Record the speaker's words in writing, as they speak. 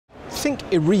think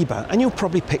Eriba and you'll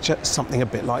probably picture something a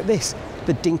bit like this,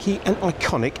 the dinky and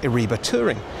iconic Eriba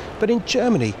Touring. But in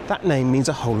Germany, that name means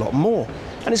a whole lot more.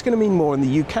 And it's going to mean more in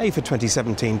the UK for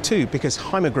 2017 too, because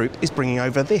Hymer Group is bringing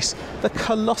over this, the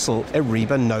colossal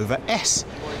Eriba Nova S.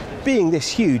 Being this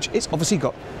huge, it's obviously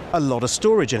got a lot of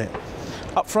storage in it.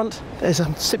 Up front, there's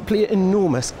a simply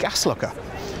enormous gas locker.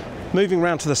 Moving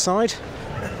round to the side,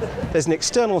 there's an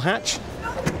external hatch,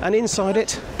 and inside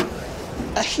it,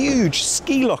 a huge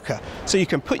ski locker, so you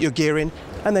can put your gear in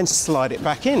and then slide it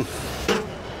back in.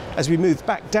 As we move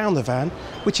back down the van,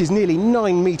 which is nearly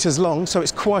 9 meters long, so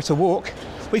it's quite a walk,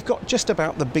 we've got just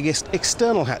about the biggest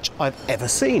external hatch I've ever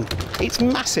seen. It's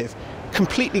massive,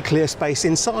 completely clear space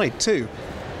inside too.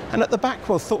 And at the back,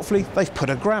 well, thoughtfully, they've put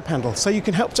a grab handle so you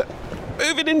can help to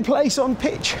move it in place on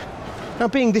pitch. Now,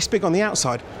 being this big on the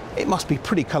outside, it must be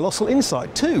pretty colossal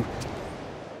inside too.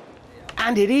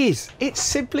 And it is. It's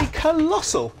simply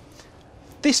colossal.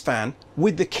 This van,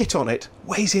 with the kit on it,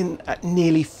 weighs in at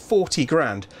nearly 40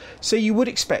 grand. So you would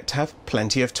expect to have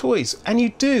plenty of toys. And you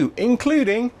do,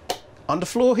 including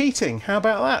underfloor heating. How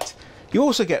about that? You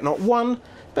also get not one,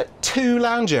 but 2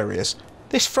 lounge areas.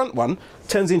 This front one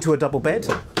turns into a double bed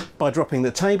by dropping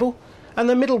the table. And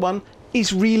the middle one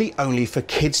is really only for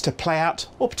kids to play out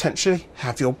or potentially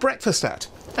have your breakfast at.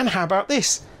 And how about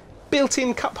this?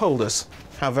 Built-in cup holders.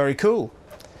 How very cool.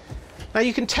 Now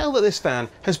you can tell that this van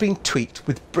has been tweaked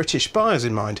with British buyers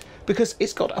in mind because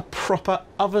it's got a proper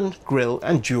oven, grill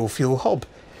and dual fuel hob.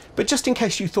 But just in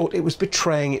case you thought it was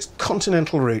betraying its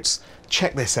continental roots,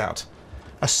 check this out.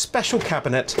 A special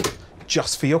cabinet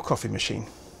just for your coffee machine.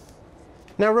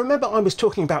 Now remember I was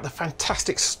talking about the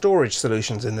fantastic storage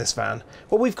solutions in this van?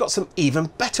 Well, we've got some even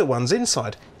better ones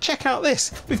inside. Check out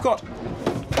this. We've got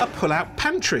a pull-out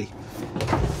pantry,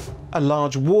 a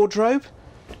large wardrobe,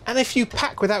 and if you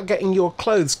pack without getting your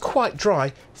clothes quite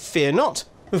dry, fear not,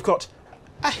 we've got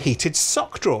a heated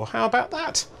sock drawer. How about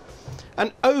that?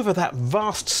 And over that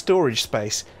vast storage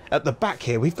space at the back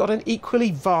here, we've got an equally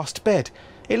vast bed.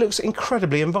 It looks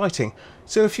incredibly inviting.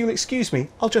 So if you'll excuse me,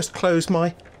 I'll just close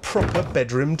my proper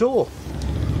bedroom door.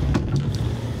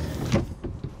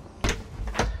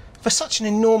 For such an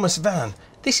enormous van,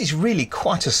 this is really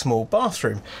quite a small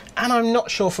bathroom, and I'm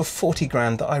not sure for 40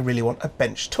 grand that I really want a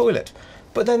bench toilet.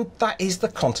 But then that is the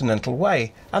continental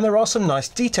way, and there are some nice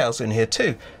details in here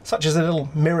too, such as a little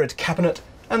mirrored cabinet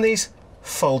and these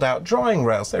fold-out drying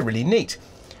rails. They're really neat.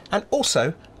 And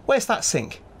also, where's that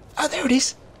sink? Oh, there it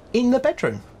is, in the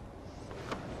bedroom.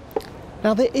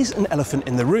 Now there is an elephant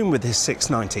in the room with this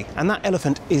 690, and that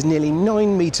elephant is nearly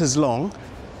 9 meters long,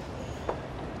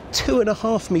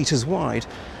 2.5 meters wide,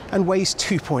 and weighs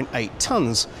 2.8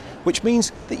 tons, which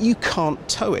means that you can't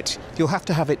tow it. You'll have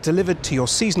to have it delivered to your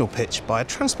seasonal pitch by a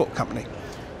transport company.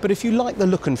 But if you like the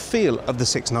look and feel of the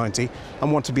 690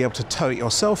 and want to be able to tow it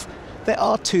yourself, there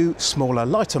are 2 smaller,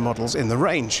 lighter models in the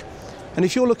range. And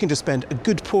if you're looking to spend a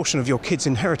good portion of your kids'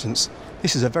 inheritance,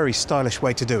 this is a very stylish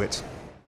way to do it.